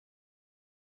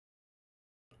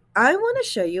I want to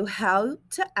show you how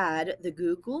to add the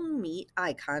Google Meet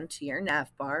icon to your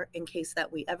NavBar in case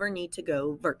that we ever need to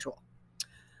go virtual.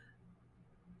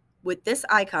 With this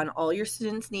icon, all your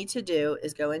students need to do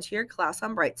is go into your class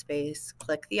on Brightspace,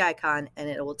 click the icon, and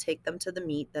it will take them to the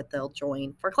Meet that they'll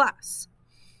join for class.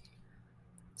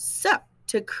 So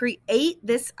to create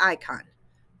this icon,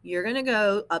 you're going to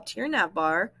go up to your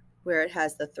NavBar where it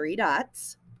has the 3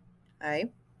 dots. Okay.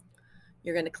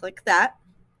 You're going to click that.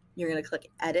 You're going to click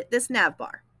Edit this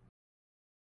NavBar.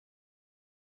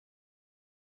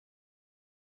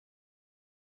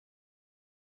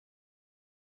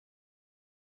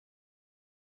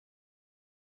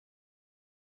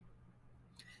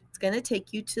 It's going to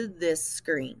take you to this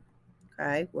screen,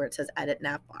 okay, where it says Edit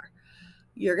NavBar.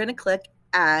 You're going to click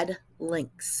Add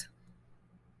Links.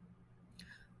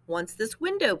 Once this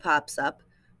window pops up,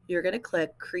 you're going to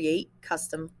click Create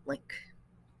Custom Link.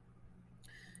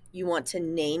 You want to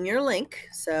name your link.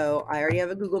 So I already have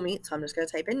a Google Meet, so I'm just going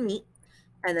to type in Meet.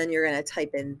 And then you're going to type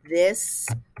in this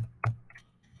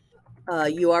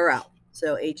URL.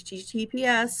 So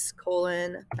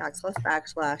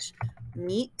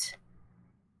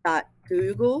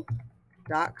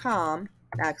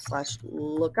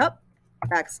https://meet.google.com/lookup/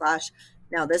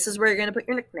 Now this is where you're going to put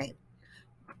your nickname.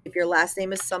 If your last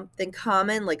name is something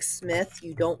common like Smith,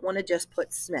 you don't want to just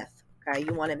put Smith. Okay,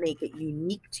 you want to make it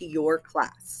unique to your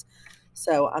class.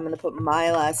 So I'm going to put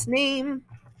my last name,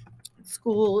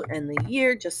 school, and the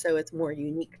year just so it's more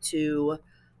unique to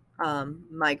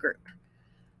my group.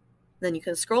 Then you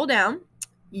can scroll down.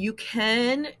 You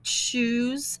can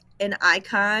choose an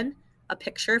icon, a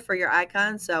picture for your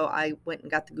icon. So I went and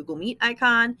got the Google Meet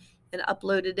icon and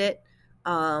uploaded it.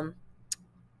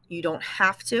 You don't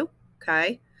have to,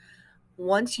 okay?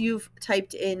 Once you've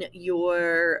typed in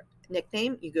your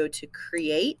nickname, you go to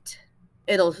create.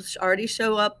 It'll already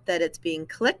show up that it's being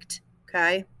clicked,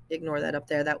 okay? Ignore that up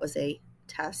there. That was a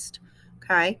test,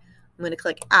 okay? I'm going to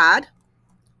click add,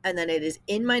 and then it is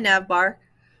in my NavBar.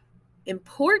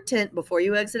 Important before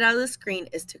you exit out of the screen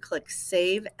is to click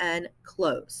save and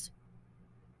close.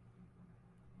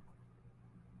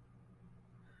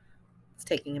 It's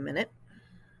taking a minute.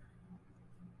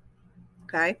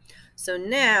 Okay, so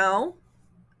now,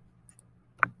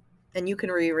 and you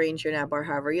can rearrange your NavBar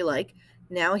however you like.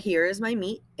 Now here is my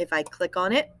Meet. If I click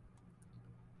on it,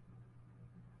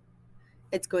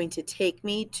 it's going to take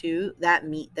me to that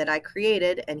Meet that I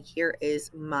created, and here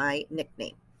is my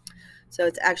nickname. So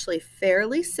it's actually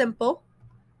fairly simple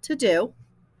to do,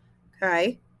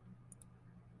 okay?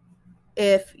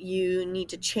 If you need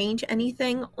to change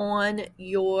anything on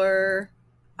your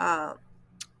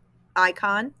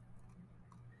icon,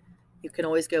 you can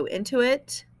always go into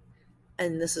it,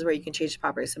 and this is where you can change the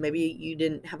properties. So maybe you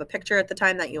didn't have a picture at the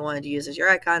time that you wanted to use as your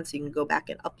icon, so you can go back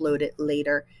and upload it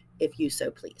later if you so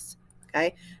please,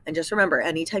 okay? And just remember,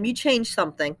 anytime you change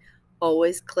something,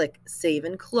 always click save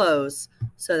and close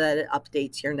so that it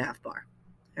updates your NavBar.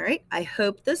 All right, I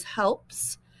hope this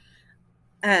helps,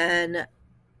 and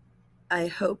I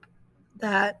hope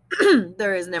that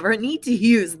there is never a need to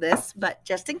use this, but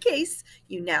just in case,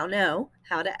 you now know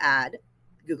how to add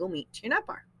Google Meet to your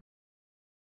NavBar.